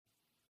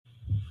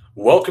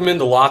Welcome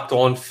into Locked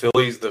On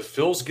Phillies. The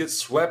Phils get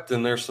swept,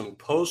 and there's some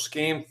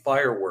post-game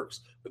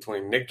fireworks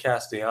between Nick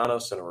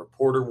Castellanos and a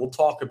reporter. We'll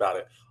talk about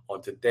it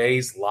on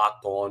today's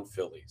Locked On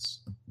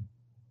Phillies.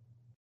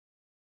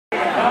 You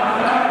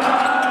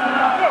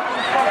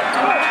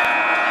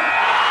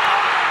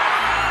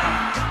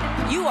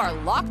are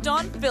Locked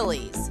On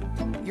Phillies,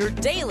 your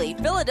daily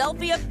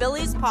Philadelphia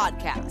Phillies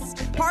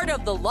podcast. Part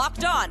of the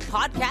Locked On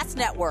Podcast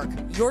Network,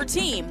 your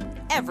team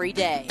every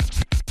day.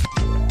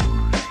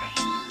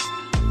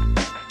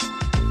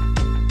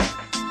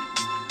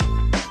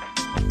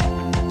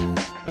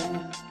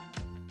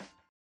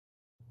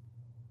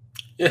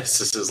 Yes,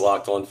 this is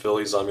Locked On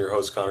Phillies. I'm your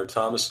host, Connor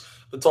Thomas.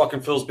 Been talking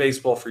Phils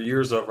baseball for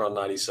years over on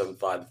 97.5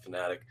 The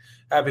Fanatic.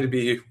 Happy to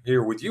be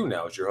here with you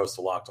now as your host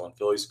of Locked On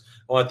Phillies.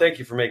 I want to thank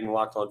you for making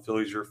Locked On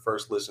Phillies your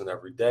first listen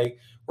every day.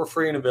 We're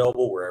free and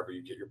available wherever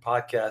you get your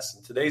podcasts.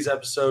 And today's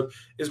episode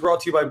is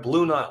brought to you by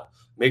Blue Nile.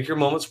 Make your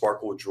moment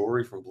sparkle with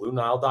jewelry from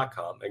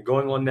BlueNile.com. And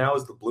going on now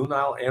is the Blue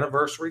Nile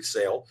Anniversary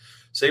Sale.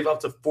 Save up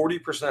to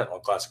 40%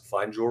 on classic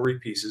fine jewelry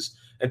pieces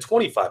and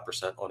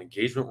 25% on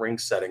engagement ring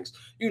settings.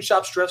 You can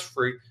shop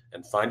stress-free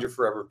and find your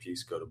forever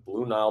piece. Go to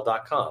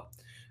BlueNile.com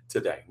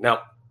today.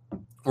 Now,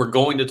 we're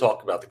going to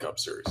talk about the Cub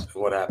Series and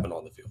what happened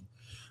on the field.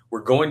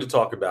 We're going to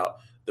talk about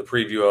the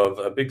preview of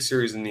a big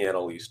series in the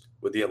NL East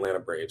with the Atlanta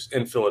Braves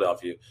in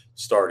Philadelphia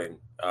starting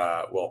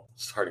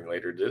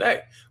later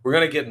today. We're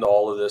going to get into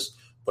all of this,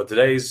 but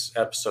this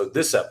episode,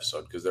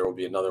 because there will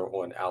be another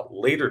one out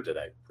later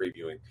today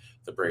previewing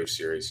the Braves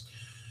series.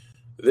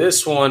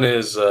 This one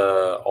is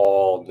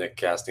all Nick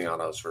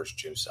Castellanos versus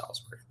Jim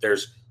Salisbury.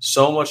 There's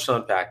so much to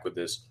unpack with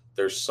this.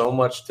 There's so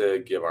much to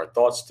give our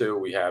thoughts to.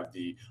 We have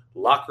the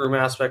locker room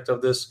aspect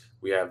of this.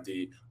 We have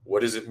the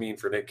what does it mean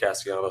for Nick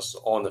Castellanos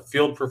on the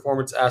field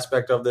performance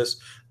aspect of this.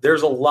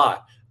 There's a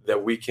lot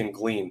that we can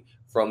glean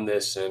from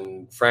this.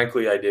 And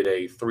frankly, I did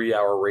a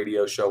 3-hour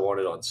radio show on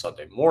it on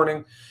Sunday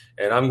morning.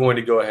 And I'm going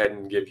to go ahead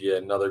and give you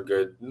another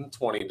good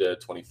 20 to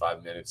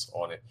 25 minutes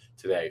on it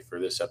today for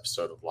this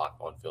episode of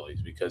Locked On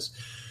Phillies because,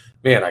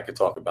 man, I could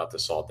talk about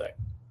this all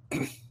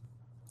day.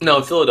 Now,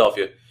 in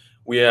Philadelphia,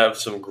 we have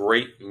some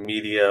great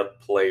media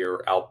player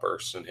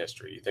outbursts in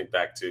history. You think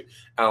back to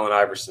Allen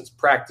Iverson's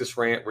practice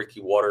rant, Ricky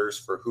Waters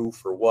for who,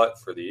 for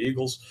what, for the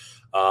Eagles.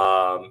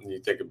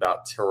 You think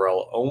about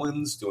Terrell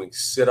Owens doing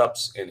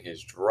sit-ups in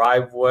his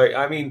driveway.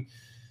 I mean,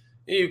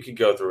 you could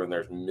go through and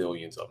there's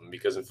millions of them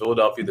because in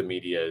Philadelphia, the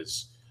media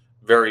is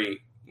very,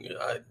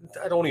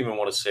 I don't even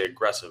want to say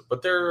aggressive,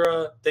 but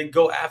they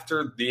go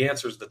after the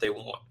answers that they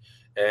want.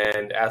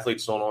 And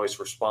athletes don't always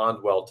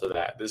respond well to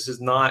that. This is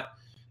not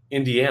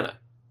Indiana.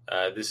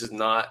 This is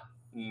not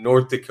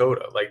North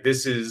Dakota. Like,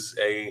 this is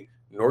a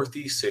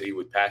Northeast city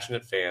with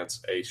passionate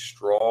fans, a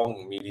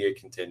strong media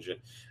contingent,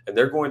 and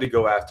they're going to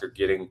go after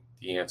getting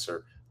the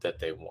answer that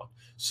they want.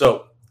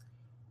 So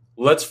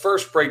let's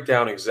first break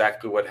down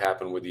exactly what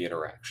happened with the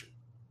interaction.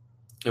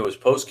 It was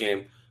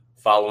post-game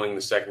following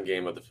the second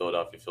game of the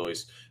Philadelphia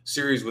Phillies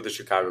series with the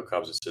Chicago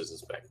Cubs at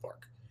Citizens Bank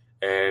Park.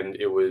 And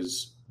it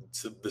was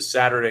the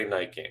Saturday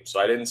night game.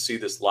 So I didn't see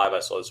this live. I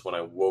saw this when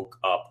I woke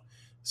up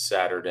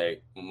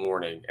Saturday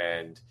morning,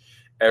 and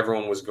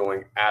everyone was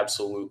going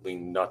absolutely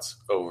nuts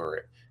over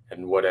it.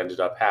 And what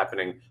ended up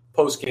happening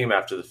post-game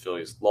after the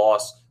Phillies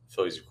lost,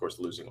 Phillies, of course,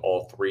 losing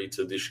all three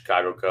to the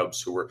Chicago Cubs,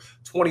 who were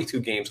 22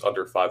 games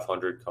under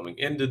 500 coming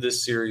into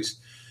this series.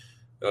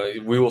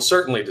 We will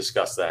certainly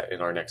discuss that in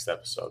our next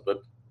episode.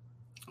 But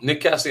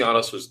Nick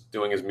Castellanos was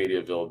doing his media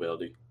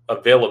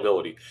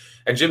availability.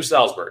 And Jim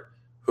Salisbury,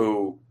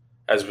 who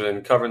has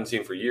been covering the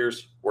team for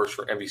years, works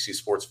for NBC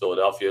Sports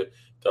Philadelphia,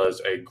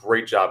 does a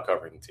great job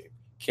covering the team.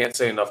 Can't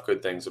say enough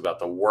good things about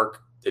the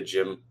work that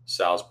Jim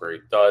Salisbury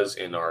does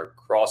in our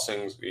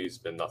crossings. He's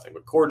been nothing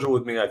but cordial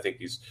with me. I think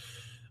he's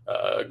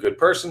a good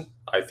person.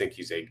 I think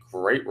he's a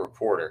great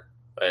reporter.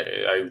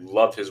 I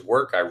love his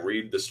work. I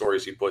read the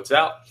stories he puts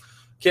out.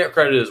 Can't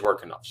credit his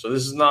work enough. So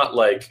this is not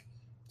like,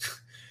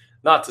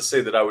 not to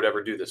say that I would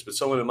ever do this, but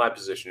someone in my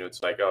position,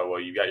 it's like, oh, well,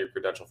 you got your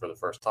credential for the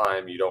first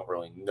time. You don't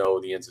really know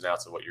the ins and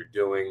outs of what you're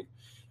doing.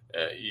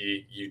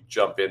 You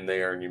jump in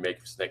there and you make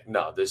a mistake.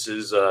 No, this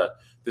is a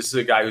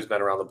guy who's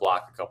been around the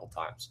block a couple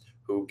times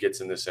who gets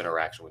in this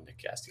interaction with Nick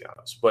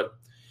Castellanos. But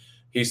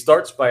he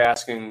starts by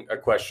asking a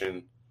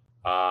question,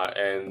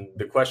 and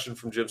the question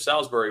from Jim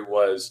Salisbury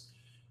was,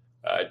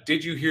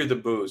 did you hear the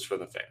boos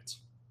from the fans?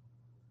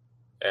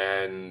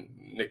 And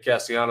Nick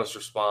Castellanos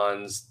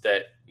responds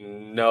that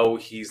no,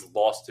 he's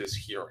lost his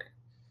hearing.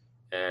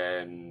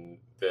 And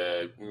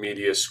the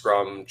media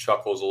scrum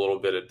chuckles a little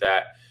bit at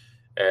that.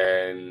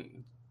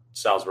 And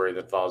Salisbury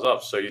then follows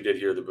up, so you did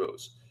hear the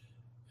boos.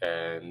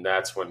 And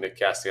that's when Nick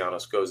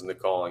Castellanos goes into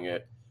calling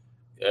it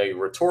a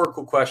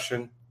rhetorical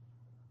question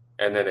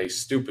and then a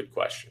stupid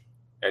question.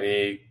 And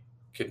he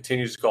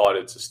continues to call it,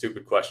 it's a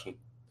stupid question.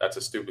 That's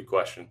a stupid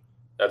question.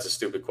 That's a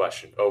stupid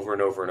question over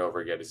and over and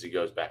over again as he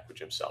goes back with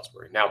Jim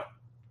Salisbury. Now,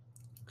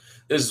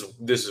 this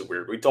is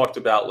weird. We talked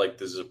about like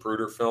this is a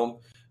Zapruder film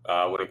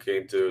when it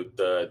came to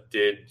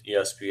did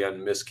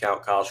ESPN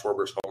miscount Kyle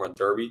Schwarber's home run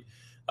derby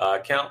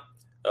count.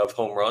 of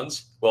home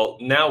runs. Well,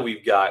 now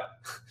we've got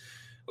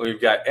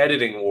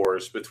editing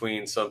wars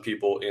between some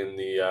people in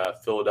the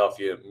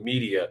Philadelphia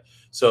media.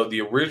 So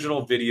the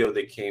original video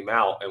that came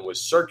out and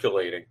was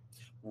circulating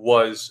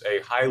was a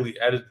highly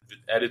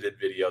edited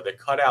video that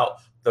cut out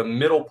the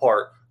middle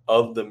part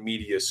of the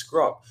media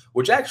scrum,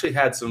 which actually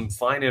had some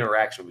fine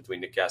interaction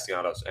between Nick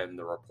Castellanos and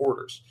the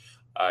reporters.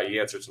 He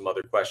answered some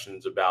other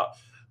questions about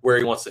where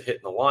he wants to hit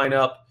in the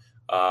lineup.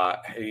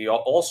 He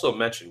also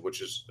mentioned,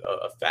 which is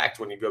a fact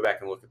when you go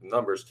back and look at the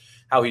numbers,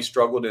 how he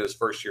struggled in his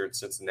first year in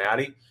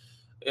Cincinnati.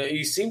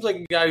 He seems like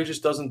a guy who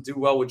just doesn't do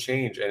well with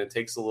change, and it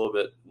takes a little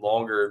bit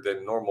longer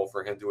than normal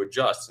for him to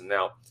adjust. And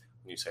now,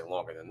 when you say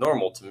longer than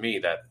normal, to me,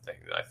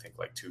 I think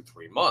like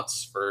 2-3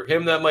 months. For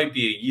him, that might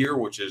be a year,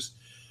 which is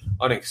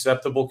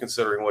unacceptable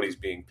considering what he's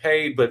being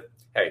paid. But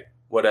hey,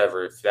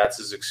 whatever. If that's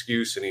his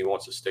excuse and he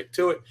wants to stick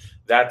to it,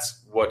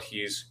 that's what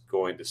he's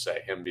going to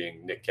say, him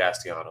being Nick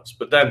Castellanos.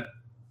 But then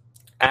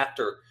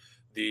after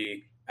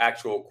the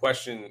actual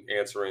question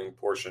answering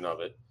portion of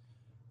it,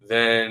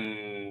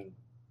 then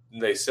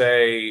they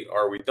say,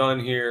 are we done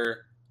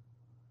here?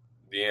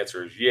 The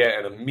answer is yeah.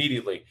 And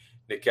immediately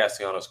Nick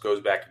Castellanos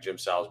goes back to Jim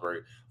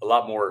Salisbury a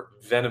lot more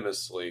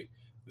venomously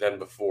than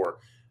before,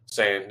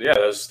 saying, yeah,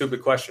 that was a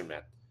stupid question,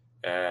 man.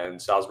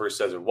 And Salisbury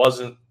says it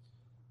wasn't.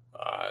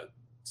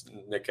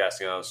 Nick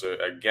Castellanos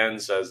again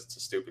says it's a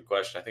stupid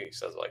question. I think he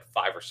says it like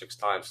 5 or 6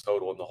 times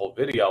total in the whole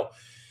video.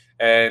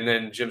 And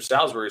then Jim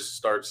Salisbury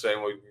starts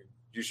saying, well,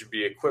 you should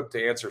be equipped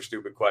to answer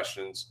stupid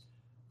questions.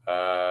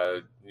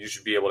 You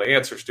should be able to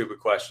answer stupid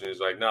questions. He's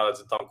like, no,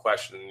 that's a dumb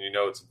question. You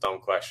know, it's a dumb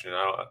question.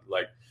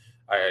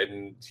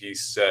 And he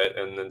said,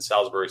 and then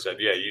Salisbury said,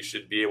 yeah, you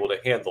should be able to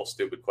handle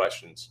stupid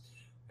questions.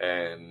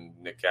 And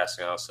Nick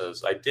Castellanos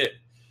says, I did.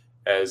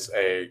 As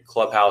a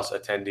clubhouse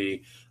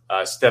attendee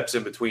steps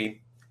in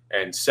between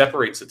and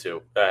separates the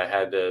two.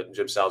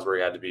 Jim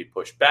Salisbury had to be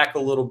pushed back a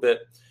little bit.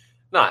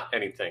 Not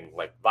anything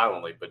like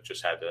violently, but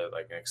just had to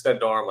like an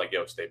extend arm, like,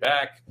 yo, stay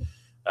back.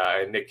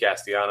 And Nick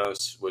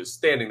Castellanos was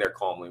standing there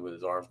calmly with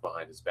his arms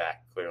behind his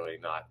back, clearly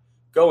not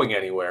going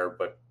anywhere,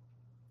 but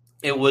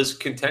it was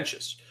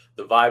contentious.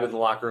 The vibe in the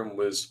locker room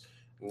was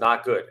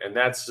not good. And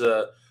that's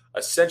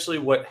essentially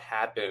what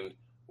happened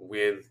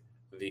with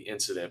the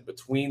incident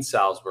between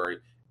Salisbury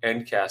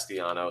and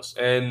Castellanos.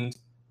 And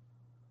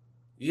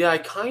yeah, I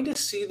kind of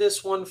see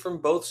this one from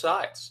both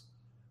sides.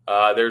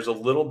 There's a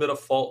little bit of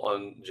fault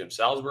on Jim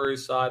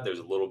Salisbury's side. There's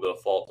a little bit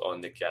of fault on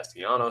Nick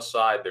Castellanos'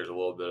 side. There's a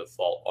little bit of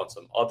fault on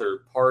some other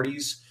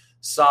parties'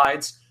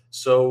 sides.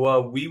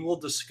 So we will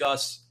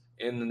discuss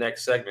in the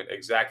next segment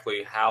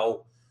exactly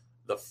how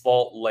the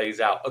fault lays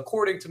out,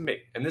 according to me.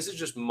 And this is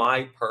just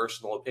my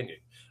personal opinion.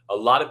 A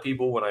lot of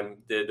people, when I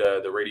did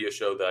the radio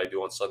show that I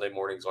do on Sunday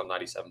mornings on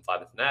 97.5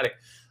 The Fanatic,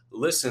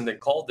 listened and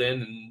called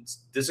in and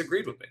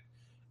disagreed with me.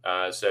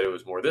 Said it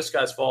was more this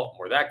guy's fault,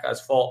 more that guy's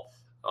fault.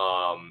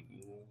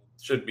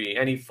 Shouldn't be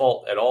any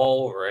fault at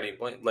all or any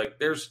blame. Like,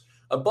 there's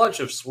a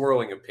bunch of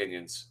swirling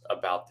opinions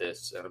about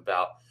this and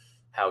about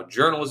how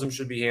journalism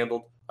should be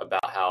handled,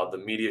 about how the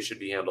media should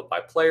be handled by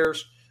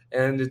players.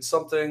 And it's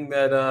something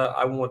that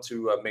I want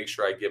to make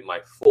sure I give my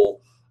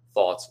full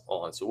thoughts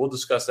on. So we'll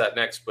discuss that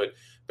next. But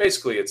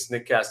basically, it's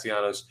Nick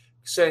Castellanos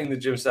saying that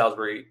Jim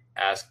Salisbury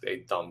asked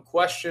a dumb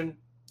question.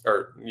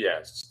 Or,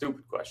 yeah,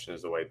 stupid question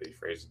is the way they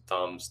phrase it.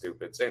 Dumb,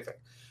 stupid, same thing.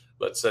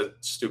 But it's a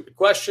stupid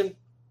question.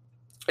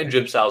 And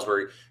Jim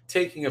Salisbury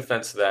taking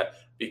offense to that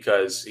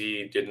because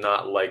he did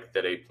not like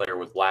that a player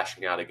was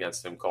lashing out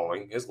against him,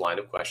 calling his line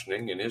of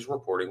questioning and his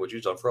reporting, which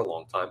he's done for a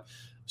long time,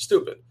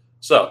 stupid.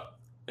 So,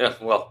 yeah,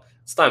 well,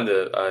 it's time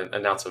to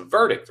announce a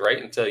verdict, right,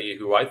 and tell you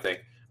who I think.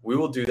 We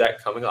will do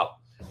that coming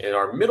up in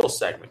our middle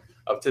segment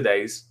of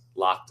today's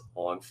Locked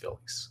On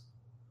Phillies.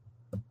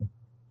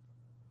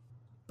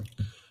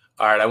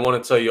 All right, I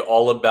want to tell you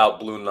all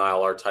about Blue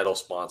Nile, our title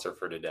sponsor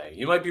for today.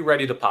 You might be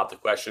ready to pop the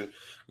question.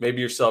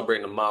 Maybe you're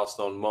celebrating a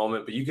milestone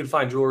moment, but you can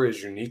find jewelry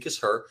as unique as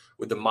her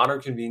with the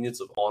modern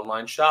convenience of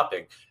online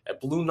shopping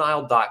at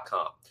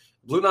BlueNile.com.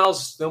 Blue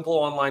Nile's simple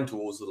online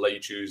tools that let you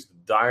choose the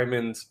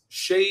diamond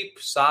shape,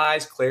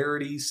 size,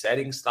 clarity,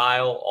 setting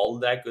style, all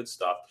of that good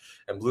stuff.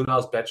 And Blue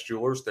Nile's best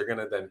jewelers, they're going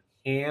to then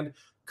hand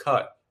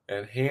cut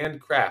and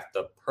handcraft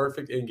the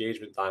perfect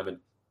engagement diamond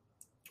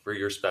for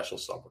your special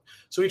someone.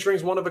 So each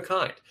ring's one of a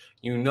kind.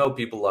 You know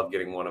people love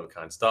getting one of a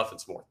kind stuff.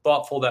 It's more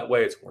thoughtful that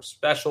way. It's more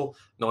special,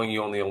 knowing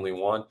you only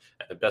one.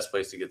 And the best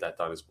place to get that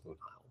done is Blue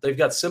Nile. They've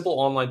got simple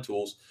online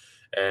tools,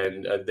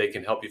 and they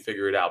can help you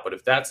figure it out. But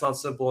if that's not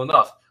simple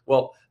enough,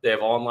 well, they have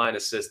online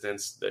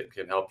assistants that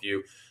can help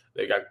you.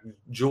 They got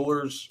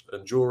jewelers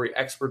and jewelry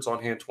experts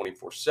on hand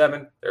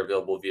 24/7. They're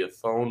available via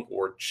phone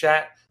or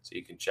chat, so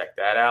you can check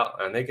that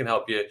out. And they can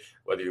help you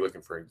whether you're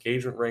looking for an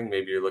engagement ring,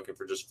 maybe you're looking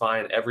for just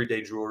fine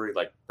everyday jewelry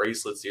like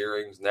bracelets,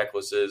 earrings,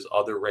 necklaces,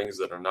 other rings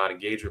that are not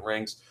engagement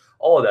rings.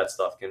 All of that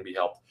stuff can be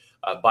helped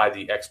by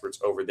the experts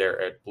over there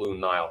at Blue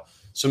Nile.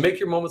 So make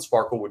your moment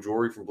sparkle with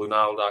jewelry from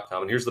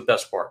BlueNile.com. And here's the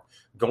best part.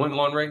 Going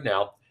on right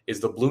now, is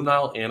the Blue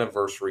Nile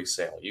Anniversary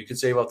Sale. You can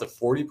save up to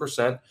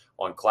 40%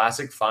 on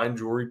classic fine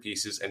jewelry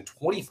pieces and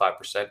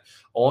 25%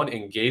 on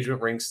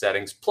engagement ring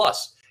settings.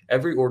 Plus,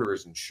 every order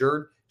is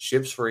insured,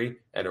 ships free,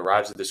 and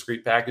arrives in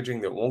discreet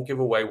packaging that won't give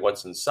away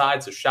what's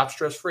inside, so shop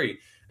stress-free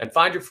and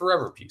find your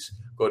forever piece.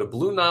 Go to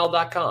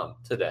BlueNile.com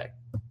today.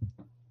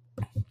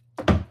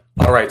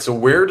 All right, so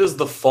where does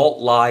the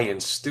fault lie in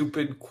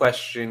stupid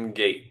question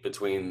gate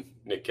between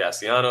Nick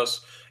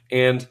Castellanos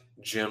and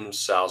Jim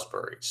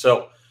Salisbury?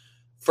 So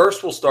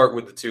first, we'll start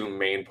with the two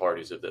main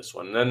parties of this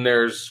one. And then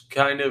there's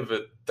kind of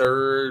a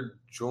third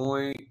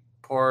joint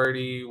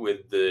party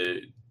with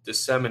the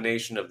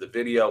dissemination of the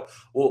video.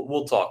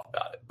 We'll talk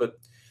about it. But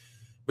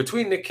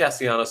between Nick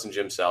Castellanos and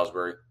Jim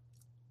Salisbury,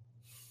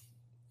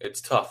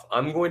 it's tough.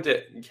 I'm going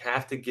to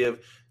have to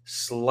give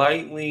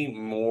slightly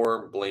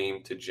more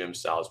blame to Jim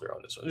Salisbury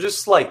on this one,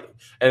 just slightly.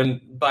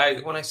 And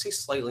when I say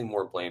slightly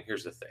more blame,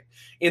 here's the thing.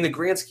 In the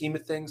grand scheme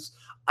of things,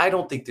 I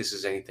don't think this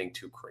is anything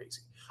too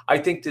crazy. I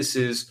think this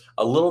is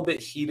a little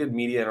bit heated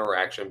media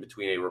interaction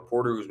between a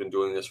reporter who's been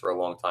doing this for a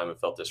long time and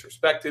felt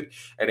disrespected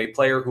and a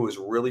player who is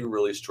really,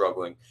 really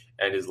struggling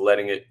and is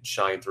letting it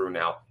shine through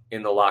now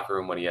in the locker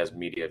room when he has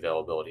media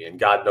availability. And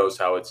God knows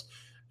how it's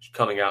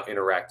coming out,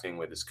 interacting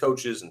with his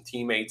coaches and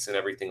teammates and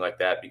everything like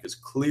that, because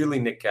clearly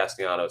Nick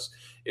Castellanos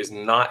is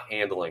not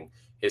handling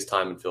his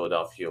time in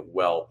Philadelphia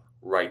well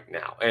right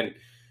now. And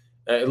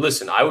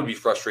listen, I would be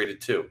frustrated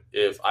too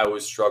if I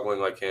was struggling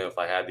like him, if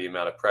I had the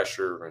amount of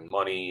pressure and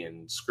money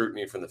and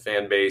scrutiny from the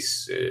fan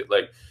base.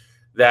 Like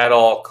that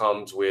all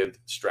comes with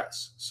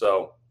stress.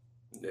 So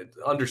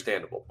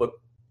understandable. But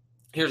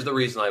here's the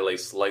reason I lay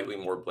slightly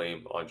more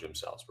blame on Jim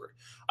Salisbury.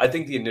 I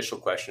think the initial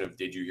question of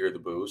did you hear the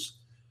boos?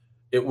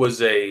 It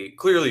was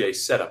clearly a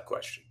setup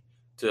question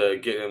to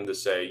get him to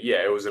say,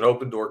 yeah, it was an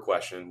open door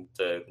question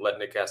to let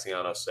Nick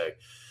Castellanos say,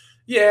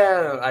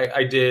 yeah,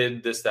 I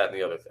did this, that, and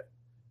the other thing.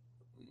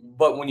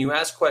 But when you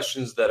ask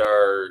questions that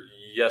are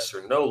yes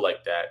or no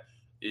like that,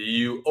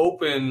 you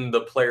open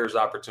the player's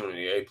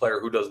opportunity, a player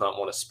who does not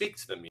want to speak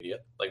to the media,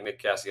 like Nick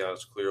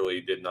Castellanos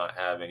clearly did not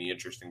have any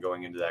interest in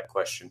going into that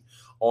question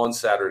on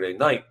Saturday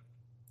night.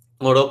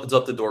 Well, it opens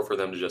up the door for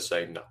them to just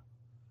say no,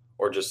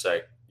 or just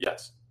say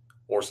yes,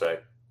 or say,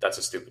 that's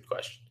a stupid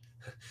question.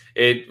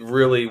 It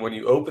really, when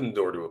you open the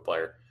door to a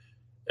player,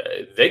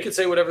 they could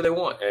say whatever they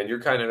want, and you're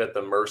kind of at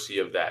the mercy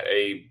of that.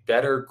 A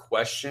better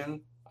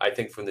question, I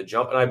think, from the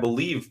jump, and I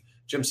believe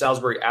Jim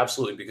Salisbury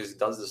absolutely, because he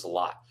does this a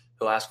lot.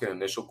 He'll ask an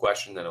initial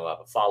question, then he'll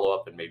have a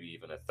follow-up, and maybe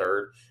even a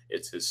third.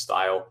 It's his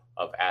style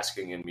of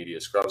asking in media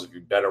scrums. If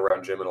you've been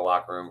around Jim in the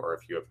locker room, or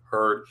if you have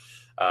heard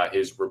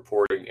his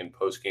reporting in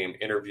post-game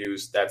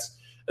interviews, that's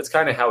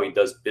kind of how he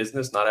does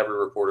business. Not every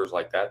reporter is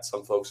like that.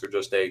 Some folks are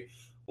just a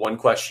one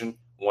question,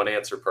 one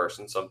answer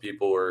person. Some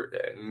people are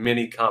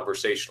mini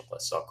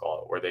conversationalists, I'll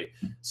call it, where they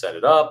set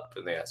it up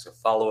and they ask a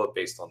follow-up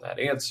based on that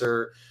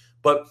answer.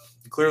 But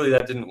clearly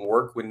that didn't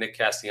work with Nick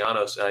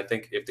Castellanos. And I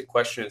think if the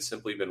question had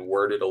simply been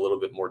worded a little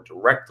bit more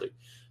directly,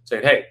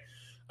 saying, hey,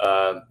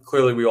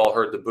 clearly we all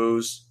heard the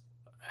boos.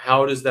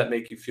 How does that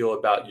make you feel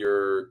about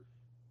your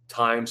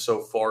time so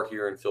far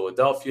here in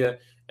Philadelphia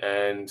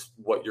and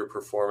what your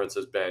performance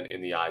has been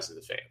in the eyes of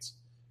the fans?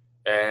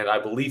 And I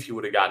believe he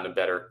would have gotten a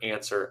better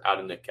answer out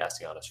of Nick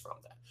Castellanos from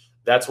that.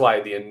 That's why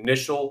the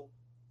initial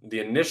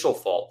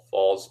fault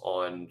falls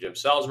on Jim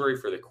Salisbury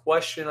for the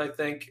question, I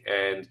think,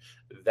 and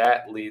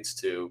that leads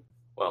to,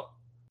 well,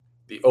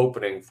 the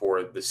opening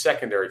for the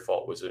secondary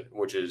fault,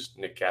 which is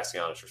Nick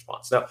Castellanos'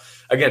 response. Now,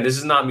 again, this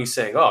is not me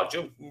saying, oh,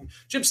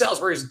 Jim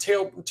Salisbury is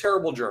a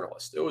terrible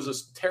journalist. It was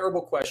a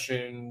terrible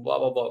question, blah,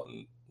 blah, blah.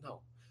 No,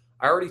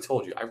 I already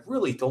told you, I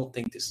really don't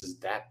think this is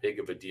that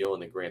big of a deal in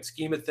the grand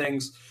scheme of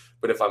things.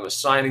 But if I'm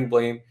assigning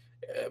blame,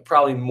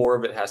 probably more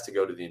of it has to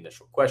go to the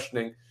initial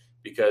questioning,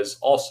 because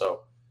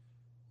also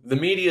the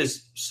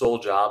media's sole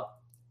job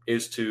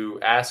is to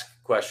ask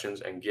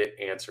questions and get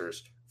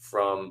answers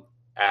from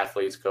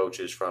athletes,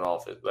 coaches, front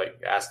office.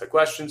 Like, ask the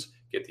questions,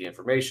 get the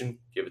information,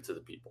 give it to the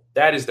people.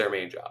 That is their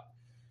main job.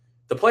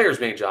 The player's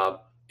main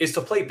job is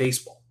to play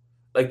baseball.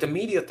 Like, the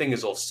media thing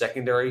is all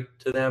secondary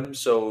to them.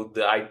 So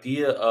the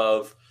idea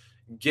of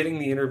getting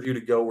the interview to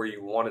go where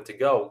you want it to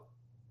go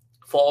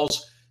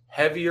falls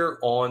heavier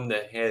on the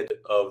head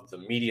of the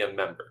media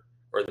member,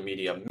 or the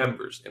media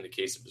members in the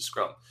case of the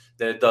scrum,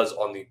 than it does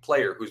on the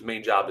player, whose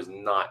main job is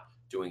not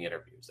doing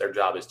interviews. Their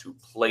job is to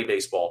play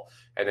baseball,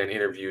 and then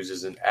interviews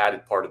is an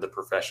added part of the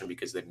profession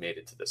because they've made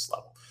it to this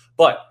level.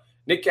 But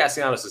Nick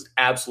Castellanos is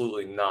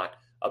absolutely not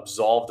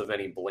absolved of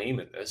any blame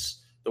in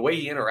this. The way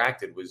he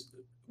interacted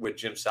with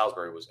Jim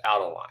Salisbury was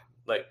out of line.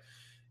 Like,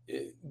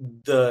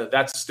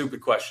 that's a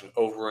stupid question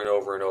over and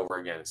over and over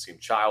again. It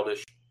seemed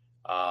childish.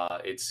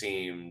 It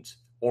seemed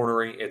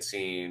ornery. It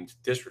seemed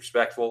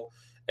disrespectful.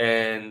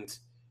 And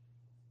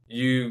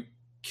you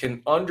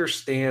can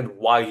understand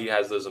why he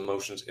has those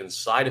emotions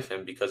inside of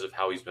him because of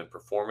how he's been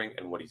performing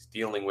and what he's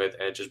dealing with,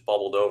 and it just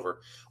bubbled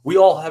over. We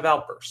all have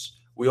outbursts.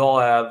 We all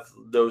have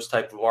those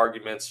type of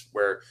arguments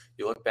where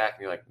you look back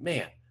and you're like,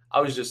 man, I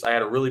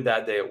had a really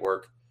bad day at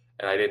work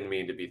and I didn't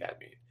mean to be that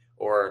mean.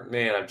 Or,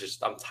 man,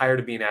 I'm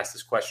tired of being asked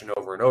this question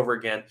over and over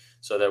again.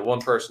 So that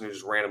one person who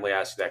just randomly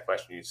asks you that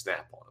question, you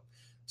snap on them.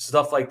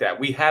 Stuff like that.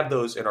 We have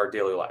those in our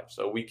daily life.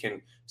 So we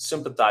can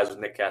sympathize with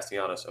Nick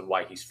Castellanos and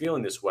why he's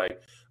feeling this way.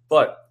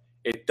 But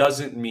it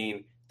doesn't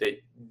mean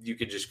that you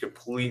could just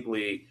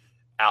completely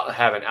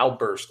have an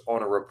outburst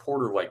on a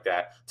reporter like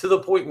that to the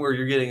point where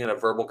you're getting in a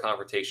verbal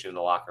confrontation in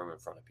the locker room in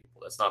front of people.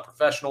 That's not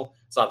professional.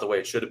 It's not the way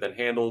it should have been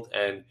handled.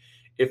 And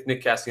if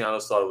Nick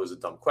Castellanos thought it was a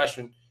dumb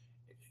question,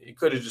 he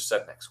could have just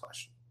said next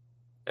question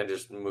and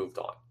just moved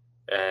on.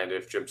 And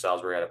if Jim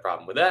Salisbury had a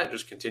problem with that,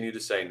 just continue to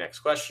say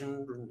next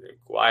question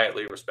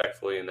quietly,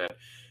 respectfully, and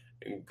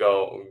then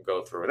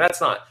go through. And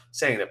that's not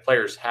saying that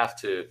players have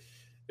to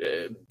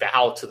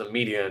bow to the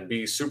media and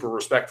be super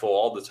respectful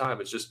all the time.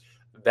 It's just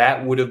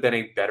that would have been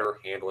a better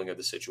handling of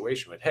the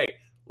situation. But hey,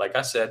 like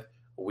I said,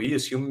 we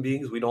as human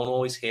beings, we don't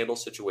always handle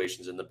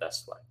situations in the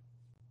best way.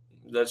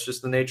 That's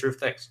just the nature of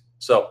things.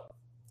 So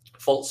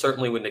fault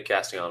certainly with Nick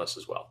Castellanos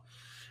as well.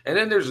 And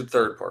then there's a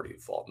third party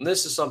fault. And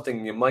this is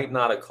something you might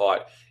not have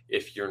caught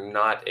if you're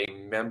not a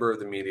member of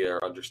the media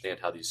or understand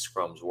how these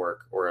scrums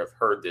work or have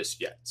heard this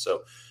yet.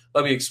 So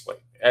let me explain.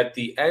 At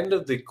the end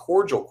of the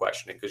cordial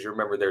questioning, because you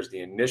remember there's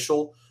the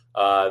initial,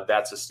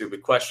 that's a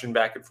stupid question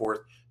back and forth.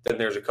 Then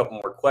there's a couple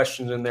more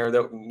questions in there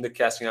that Nick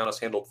Castellanos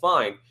handled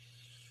fine.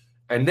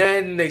 And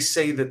then they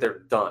say that they're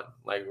done.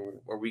 Like,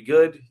 are we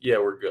good? Yeah,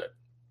 we're good.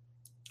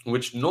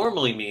 Which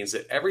normally means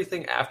that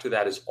everything after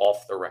that is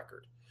off the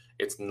record.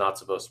 It's not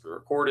supposed to be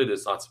recorded.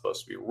 It's not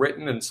supposed to be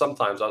written. And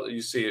sometimes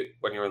you see it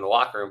when you're in the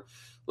locker room.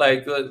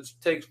 Like, let's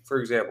take, for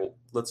example,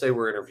 let's say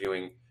we're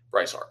interviewing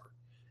Bryce Harper.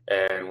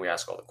 And we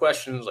ask all the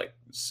questions, like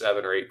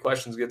 7 or 8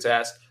 questions gets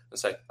asked. And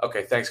say,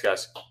 okay, thanks,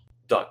 guys.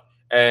 Done.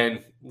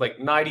 And like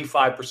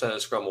 95% of the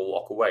scrum will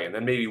walk away. And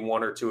then maybe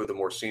 1 or 2 of the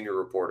more senior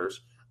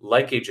reporters,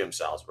 like a Jim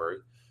Salisbury,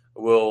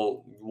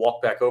 will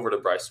walk back over to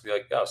Bryce and be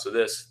like, oh, so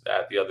this,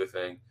 that, the other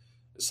thing.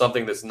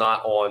 Something that's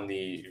not on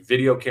the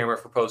video camera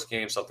for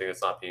post-game, something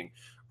that's not being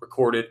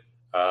recorded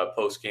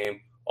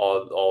post-game,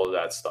 all of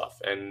that stuff.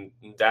 And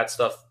that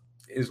stuff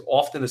is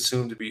often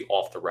assumed to be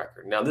off the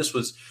record. Now, this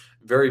was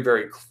very,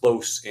 very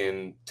close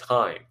in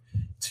time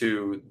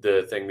to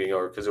the thing being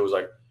over because it was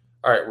like,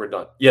 all right, we're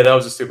done. Yeah, that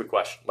was a stupid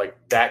question, like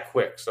that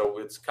quick. So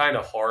it's kind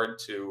of hard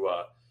to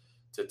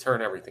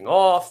turn everything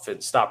off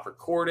and stop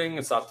recording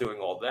and stop doing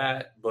all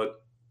that.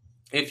 But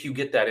if you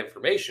get that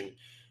information,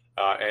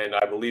 and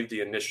I believe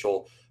the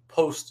initial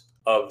post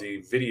of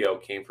the video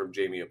came from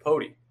Jamie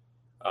Apodi,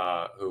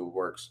 who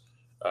works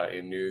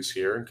in news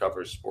here and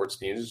covers sports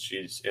teams.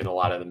 She's in a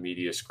lot of the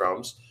media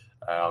scrums.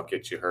 I'll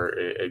get you her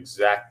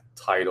exact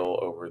title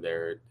over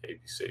there at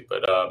ABC,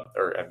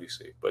 or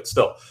NBC. But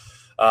still,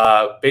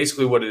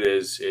 basically what it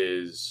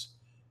is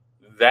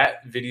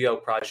that video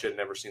probably should have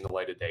never seen the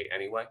light of day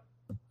anyway.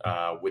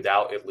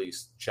 Without at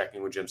least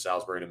checking with Jim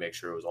Salisbury to make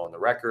sure it was on the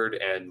record.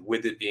 And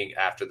with it being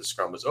after the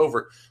scrum was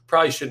over,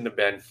 probably shouldn't have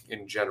been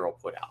in general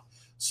put out.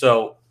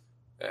 So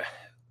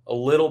a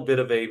little bit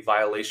of a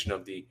violation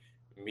of the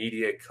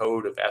media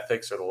code of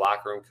ethics or the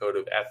locker room code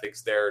of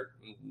ethics there.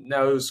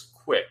 Now it was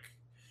quick.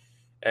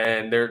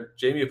 And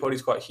Jamie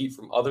Apodi's caught heat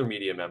from other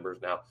media members.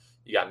 Now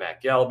you got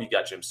Matt Gelb, you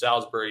got Jim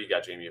Salisbury, you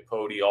got Jamie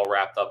Apodi all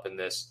wrapped up in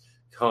this.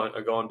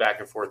 Going back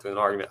and forth with an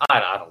argument.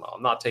 I don't know.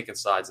 I'm not taking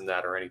sides in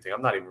that or anything.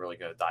 I'm not even really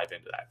going to dive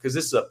into that because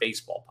this is a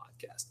baseball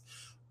podcast.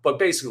 But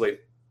basically,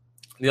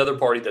 the other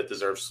party that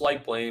deserves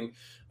slight blame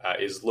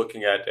is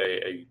looking at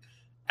a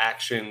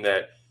action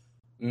that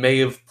may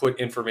have put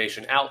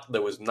information out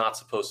that was not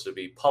supposed to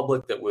be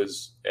public, that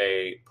was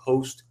a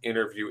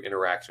post-interview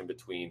interaction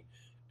between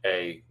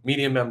a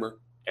media member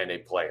and a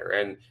player.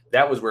 And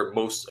that was where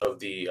most of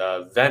the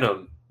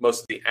venom,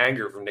 most of the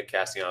anger from Nick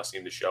Castellanos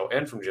seemed to show,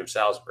 and from Jim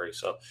Salisbury.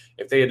 So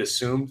if they had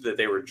assumed that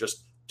they were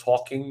just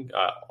talking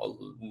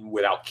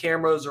without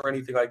cameras or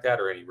anything like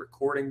that, or any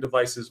recording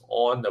devices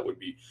on that would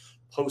be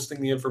posting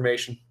the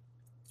information,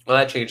 well,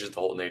 that changes the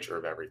whole nature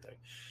of everything.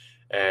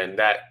 And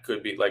that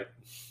could be like,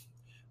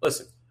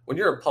 listen, when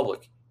you're in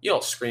public, you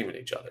don't scream at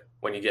each other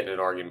when you get in an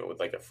argument with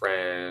like a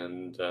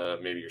friend,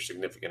 maybe your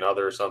significant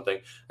other or something,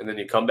 and then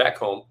you come back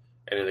home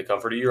and in the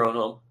comfort of your own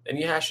home and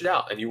you hash it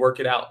out and you work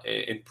it out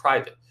in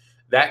private.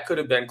 That could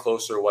have been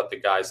closer to what the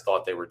guys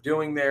thought they were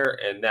doing there,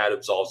 and that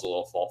absolves a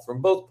little fault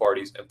from both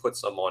parties and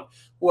puts them on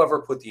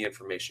whoever put the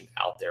information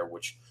out there,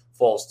 which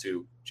falls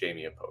to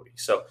Jamie Apodi.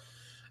 So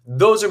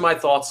those are my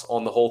thoughts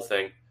on the whole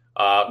thing.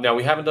 Now,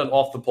 we haven't done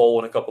off the poll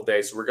in a couple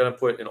days, so we're going to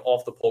put an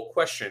off the poll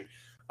question,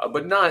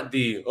 but not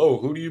the,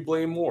 who do you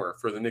blame more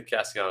for the Nick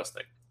Castellanos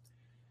thing?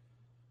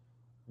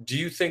 Do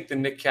you think the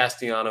Nick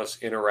Castellanos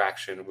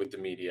interaction with the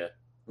media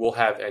will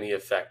have any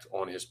effect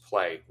on his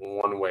play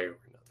one way or another?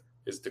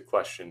 Is the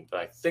question that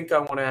I think I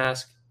want to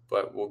ask,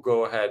 but we'll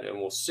go ahead and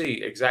we'll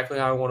see exactly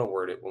how I want to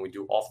word it when we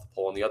do off the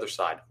poll on the other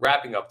side,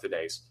 wrapping up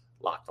today's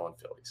Locked On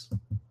Phillies.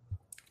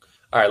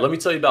 All right, let me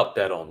tell you about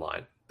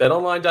BetOnline.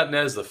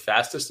 BetOnline.net is the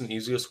fastest and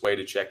easiest way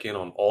to check in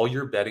on all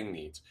your betting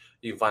needs.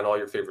 You can find all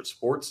your favorite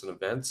sports and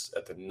events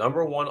at the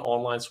 #1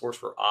 online source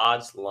for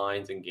odds,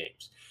 lines, and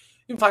games.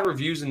 You can find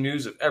reviews and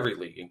news of every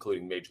league,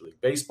 including Major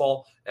League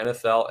Baseball,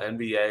 NFL,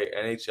 NBA,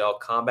 NHL,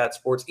 combat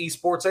sports,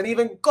 esports, and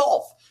even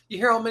golf. You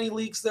hear how many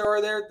leagues there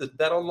are there that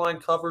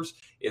BetOnline covers?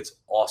 It's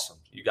awesome.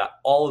 You got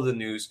all of the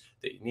news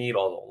that you need,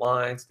 all the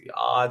lines, the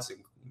odds, and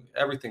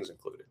everything's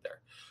included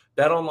there.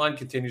 BetOnline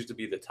continues to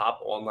be the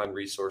top online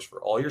resource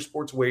for all your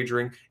sports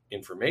wagering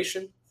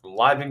information, from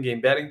live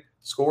in-game betting,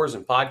 scores,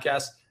 and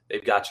podcasts.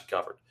 They've got you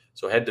covered.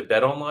 So head to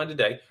BetOnline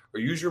today or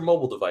use your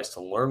mobile device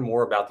to learn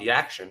more about the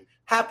action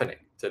happening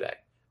today.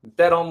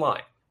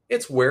 BetOnline,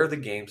 it's where the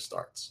game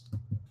starts.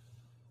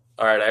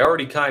 All right, I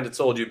already kind of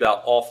told you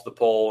about Off the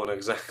Poll and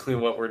exactly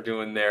what we're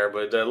doing there,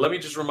 but let me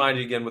just remind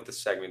you again what the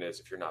segment is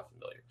if you're not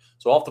familiar.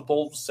 So Off the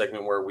Poll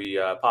segment where we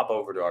pop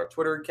over to our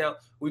Twitter account.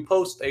 We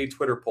post a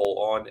Twitter poll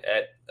on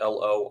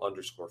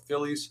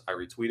 @LO_Phillies. I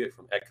retweet it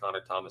from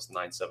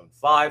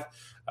 @ConnorThomas975,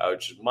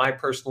 which is my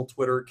personal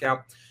Twitter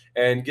account,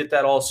 and get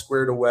that all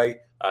squared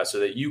away so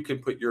that you can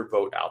put your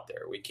vote out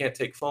there. We can't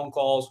take phone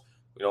calls.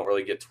 We don't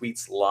really get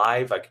tweets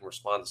live. I can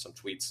respond to some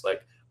tweets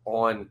like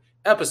on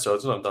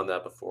episodes, and I've done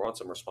that before on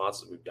some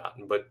responses we've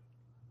gotten, but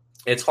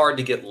it's hard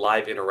to get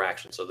live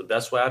interaction. So the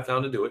best way I've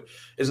found to do it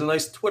is a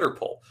nice Twitter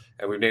poll.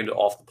 And we've named it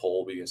Off the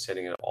Poll because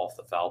hitting it off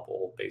the foul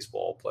pole,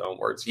 baseball, play on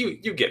words, you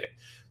get it.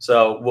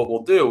 So what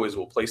we'll do is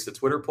we'll place the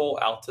Twitter poll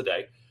out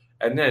today,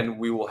 and then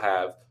we will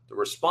have the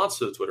response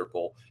to the Twitter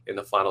poll in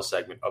the final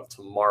segment of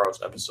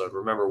tomorrow's episode.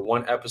 Remember,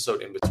 one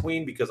episode in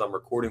between because I'm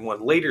recording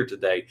one later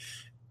today,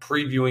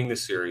 previewing the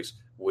series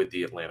with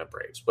the Atlanta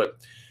Braves. But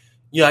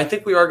yeah, I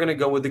think we are going to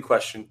go with the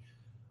question,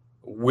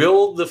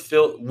 will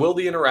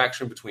the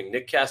interaction between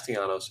Nick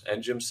Castellanos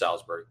and Jim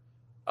Salisbury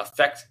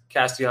affect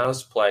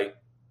Castellanos' play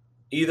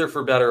either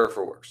for better or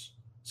for worse?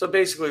 So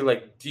basically,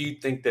 do you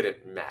think that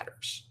it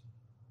matters?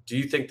 Do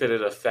you think that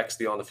it affects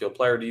the on-the-field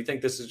player? Do you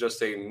think this is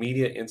just a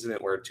media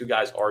incident where two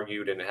guys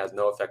argued and it has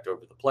no effect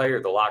over the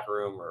player, the locker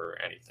room, or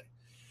anything?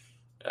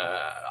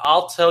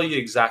 I'll tell you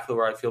exactly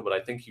where I feel, but I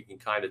think you can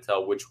kind of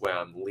tell which way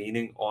I'm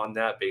leaning on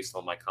that based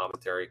on my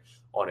commentary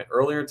on it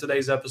earlier in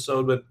today's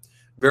episode. But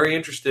very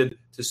interested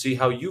to see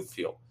how you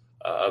feel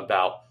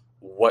about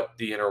what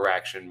the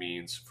interaction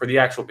means for the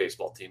actual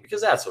baseball team,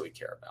 because that's what we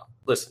care about.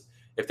 Listen,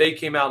 if they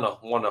came out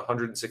and won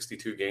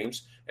 162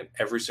 games and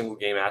every single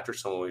game after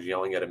someone was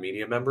yelling at a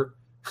media member,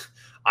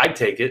 I'd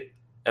take it,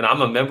 and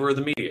I'm a member of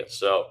the media.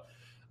 So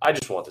I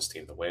just want this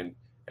team to win.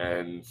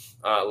 And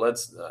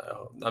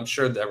I'm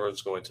sure that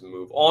everyone's going to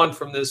move on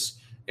from this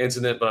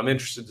incident, but I'm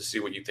interested to see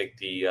what you think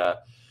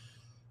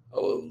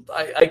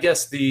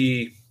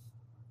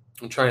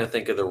I'm trying to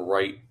think of the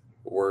right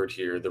word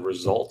here, the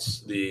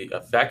results, the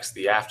effects,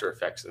 the after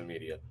effects of the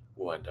media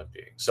will end up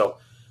being. So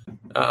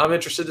I'm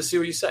interested to see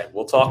what you say.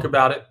 We'll talk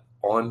about it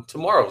on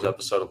tomorrow's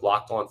episode of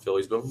Locked On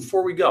Phillies. But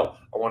before we go,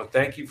 I want to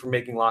thank you for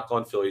making Locked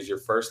On Phillies your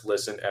first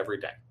listen every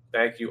day.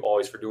 Thank you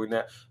always for doing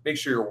that. Make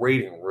sure you're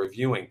rating,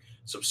 reviewing,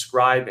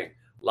 subscribing,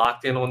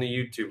 locked in on the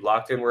YouTube,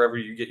 locked in wherever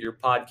you get your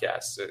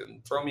podcasts,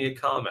 and throw me a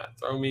comment,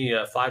 throw me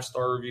a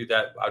 5-star review.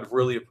 That I'd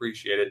really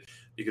appreciate it,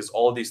 because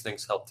all of these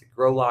things help to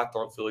grow Locked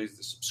On Phillies.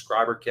 The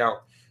subscriber count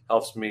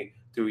helps me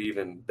do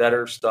even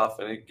better stuff,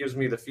 and it gives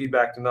me the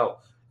feedback to know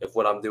if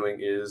what I'm doing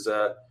is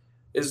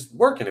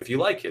working, if you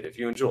like it, if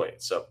you enjoy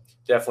it. So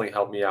definitely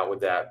help me out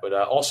with that. But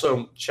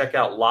also check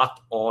out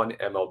Locked On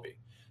MLB.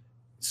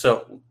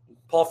 So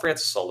Paul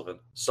Francis Sullivan,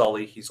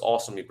 Sully, he's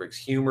awesome. He brings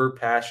humor,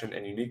 passion,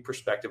 and unique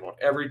perspective on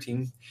every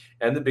team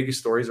and the biggest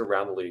stories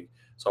around the league.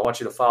 So I want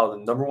you to follow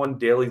the #1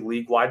 daily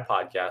league-wide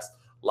podcast,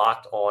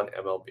 Locked On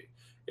MLB.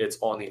 It's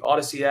on the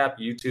Odyssey app,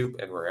 YouTube,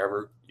 and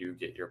wherever you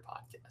get your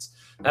podcasts.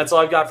 That's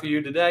all I've got for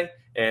you today.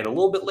 And a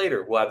little bit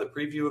later, we'll have the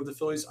preview of the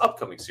Phillies'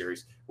 upcoming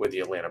series with the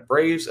Atlanta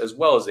Braves, as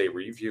well as a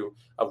review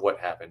of what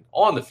happened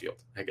on the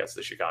field against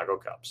the Chicago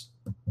Cubs.